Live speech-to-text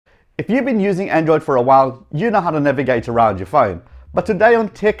If you've been using Android for a while, you know how to navigate around your phone. But today on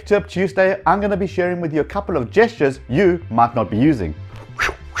Tech Tip Tuesday, I'm going to be sharing with you a couple of gestures you might not be using.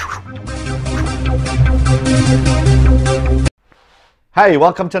 Hey,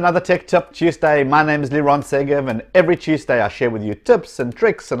 welcome to another Tech Tip Tuesday. My name is Liron Segev, and every Tuesday I share with you tips and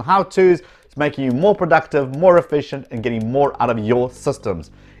tricks and how-tos to making you more productive, more efficient, and getting more out of your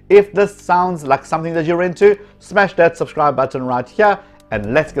systems. If this sounds like something that you're into, smash that subscribe button right here,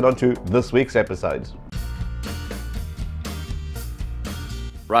 and let's get on to this week's episode.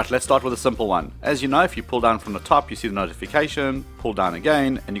 Right, let's start with a simple one. As you know, if you pull down from the top, you see the notification, pull down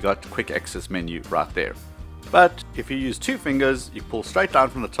again, and you got the quick access menu right there. But if you use two fingers, you pull straight down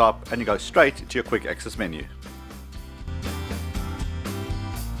from the top and you go straight to your quick access menu.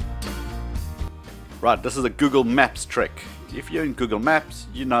 Right, this is a Google Maps trick. If you're in Google Maps,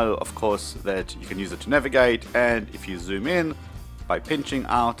 you know of course that you can use it to navigate, and if you zoom in by pinching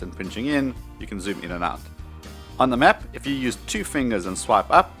out and pinching in, you can zoom in and out. On the map, if you use two fingers and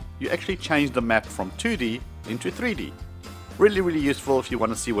swipe up, you actually change the map from 2D into 3D. Really useful if you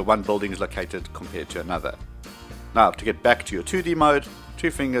want to see where one building is located compared to another. Now to get back to your 2D mode,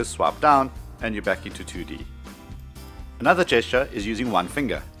 two fingers swipe down and you're back into 2D. Another gesture is using one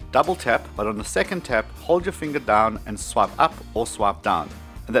finger. Double tap, but on the second tap, hold your finger down and swipe up or swipe down,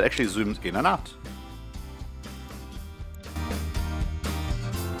 and that actually zooms in and out.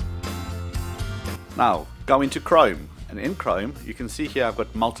 Now go into Chrome, and in Chrome you can see here I've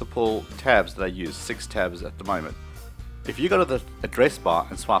got multiple tabs that I use, 6 tabs at the moment. If you go to the address bar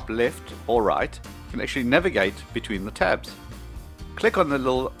and swipe left or right, you can actually navigate between the tabs. Click on the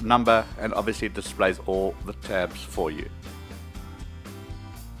little number and obviously it displays all the tabs for you.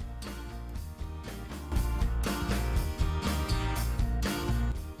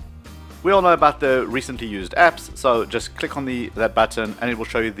 We all know about the recently used apps, so just click on that button and it will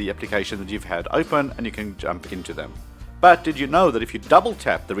show you the application that you've had open and you can jump into them. But did you know that if you double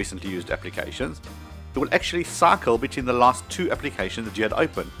tap the recently used applications, it will actually cycle between the last 2 applications that you had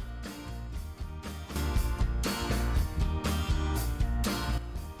open?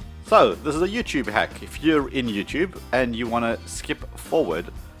 So this is a YouTube hack. If you're in YouTube and you want to skip forward,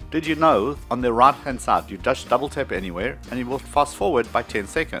 did you know on the right hand side you just double tap anywhere and it will fast forward by 10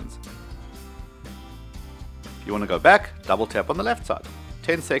 seconds. If you want to go back, double tap on the left side.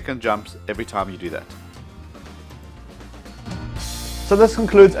 10-second jumps every time you do that. So this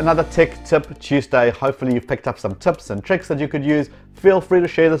concludes another Tech Tip Tuesday. Hopefully you've picked up some tips and tricks that you could use. Feel free to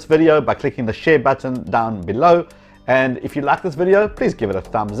share this video by clicking the share button down below. And if you like this video, please give it a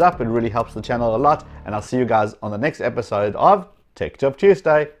thumbs up. It really helps the channel a lot. And I'll see you guys on the next episode of Tech Tip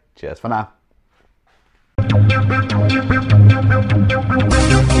Tuesday. Cheers for now.